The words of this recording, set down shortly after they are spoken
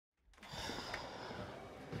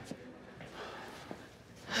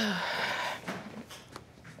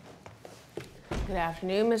Good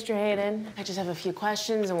afternoon, Mr. Hayden. I just have a few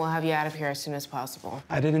questions, and we'll have you out of here as soon as possible.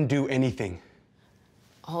 I didn't do anything.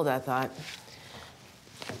 Hold that thought.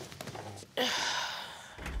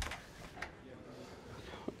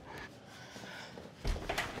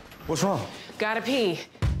 What's wrong? Gotta pee.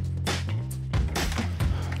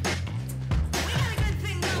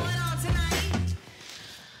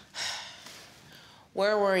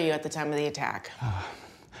 Where were you at the time of the attack?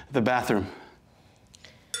 The bathroom.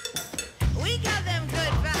 We got them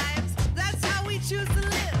good vibes. That's how we choose to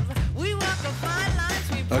live. We walk a fine lines.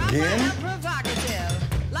 We Again?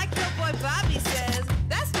 Provocative. Like your boy Bobby says,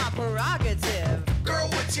 that's my prerogative. Girl,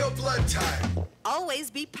 what's your blood type? Always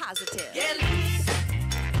be positive. Get loose.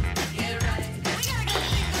 Get right. We gotta get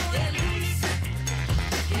things going. Get loose.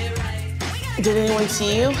 Get right. Did anyone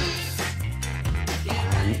see you?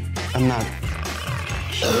 I'm not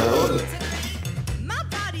sure. My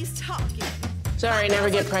body's talking. Sorry, never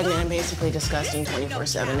get pregnant. I'm basically disgusting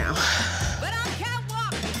 24/7 now. But I'm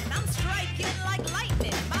catwalking. I'm striking like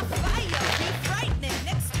lightning. My fire be frightening.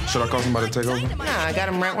 Next Should I call somebody to take over? Nah, I got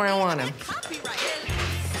him right where I want him.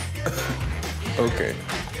 Okay.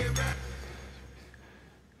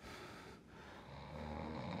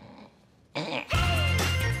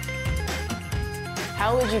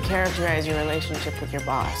 How would you characterize your relationship with your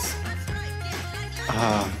boss?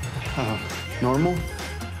 Normal?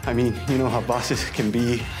 I mean, you know how bosses can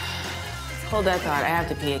be. Hold that thought. I have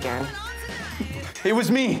to pee again. It was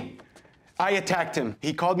me. I attacked him.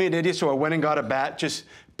 He called me an idiot, so I went and got a bat. Just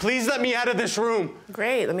please let me out of this room.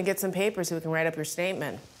 Great. Let me get some paper so we can write up your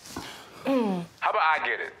statement. How about I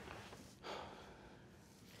get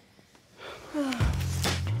it?